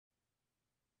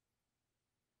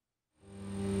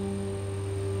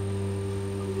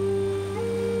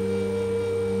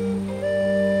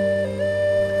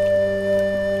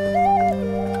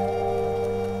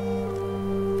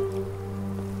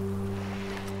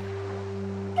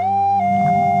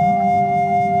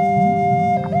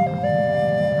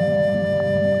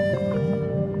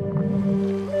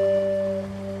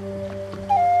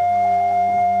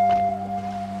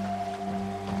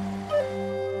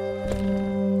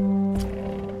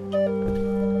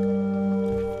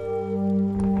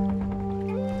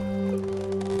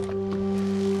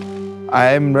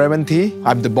I am Raymond Tea.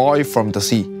 I'm the boy from the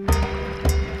sea.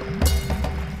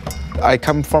 I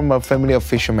come from a family of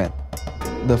fishermen.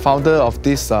 The founder of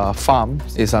this farm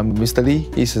is Mr. Lee.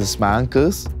 He's my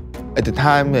uncle. At the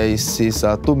time, it's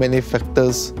too many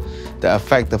factors that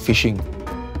affect the fishing.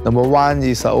 Number one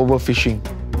is overfishing.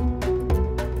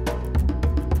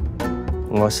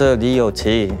 我是李有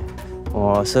奇，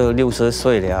我是60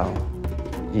岁了。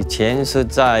以前是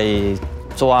在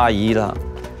抓鱼了，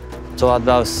抓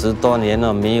到10多年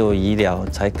了，没有鱼了，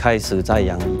才开始在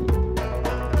养鱼。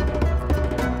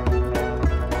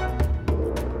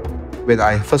 When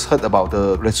I first heard about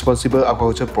the responsible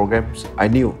aquaculture programs, I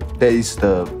knew that is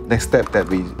the next step that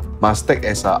we must take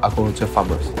as aquaculture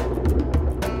farmers.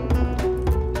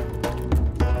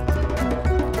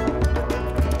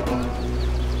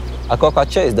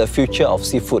 Aquaculture is the future of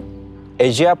seafood.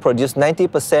 Asia produces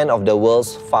 90% of the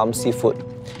world's farmed seafood,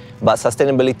 but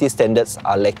sustainability standards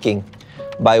are lacking.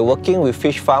 By working with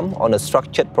fish farms on a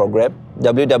structured program,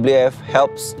 WWF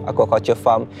helps aquaculture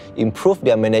farms improve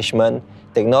their management,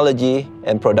 technology,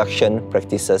 and production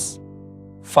practices.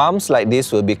 Farms like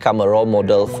this will become a role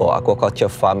model for aquaculture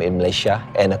farms in Malaysia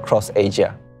and across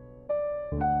Asia.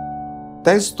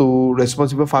 Thanks to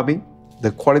responsible farming,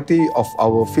 the quality of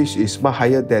our fish is much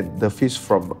higher than the fish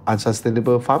from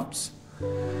unsustainable farms.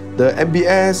 The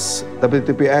MBS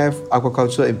WWF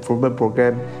Aquaculture Improvement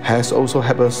Program has also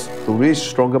helped us to reach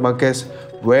stronger markets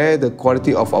where the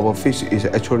quality of our fish is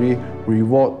actually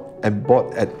rewarded and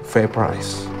bought at fair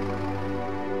price.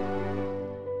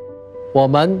 我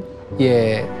们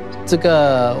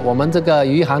这个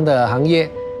渔行的行业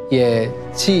也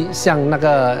去向那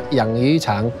个养鱼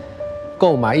场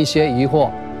购买一些鱼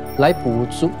货，来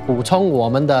补充我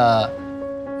们的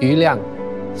鱼量，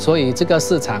所以这个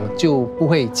市场就不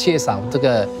会缺少这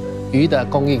个鱼的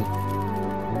供应。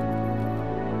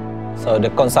So the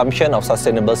consumption of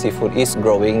sustainable seafood is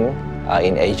growing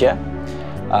in Asia.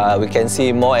 We can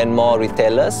see more and more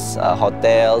retailers,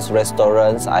 hotels,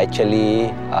 restaurants are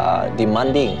actually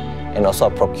demanding and also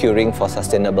procuring for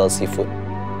sustainable seafood.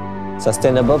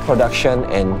 Sustainable production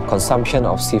and consumption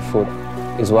of seafood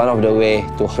is one of the ways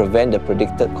to prevent the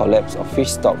predicted collapse of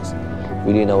fish stocks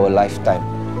within our lifetime.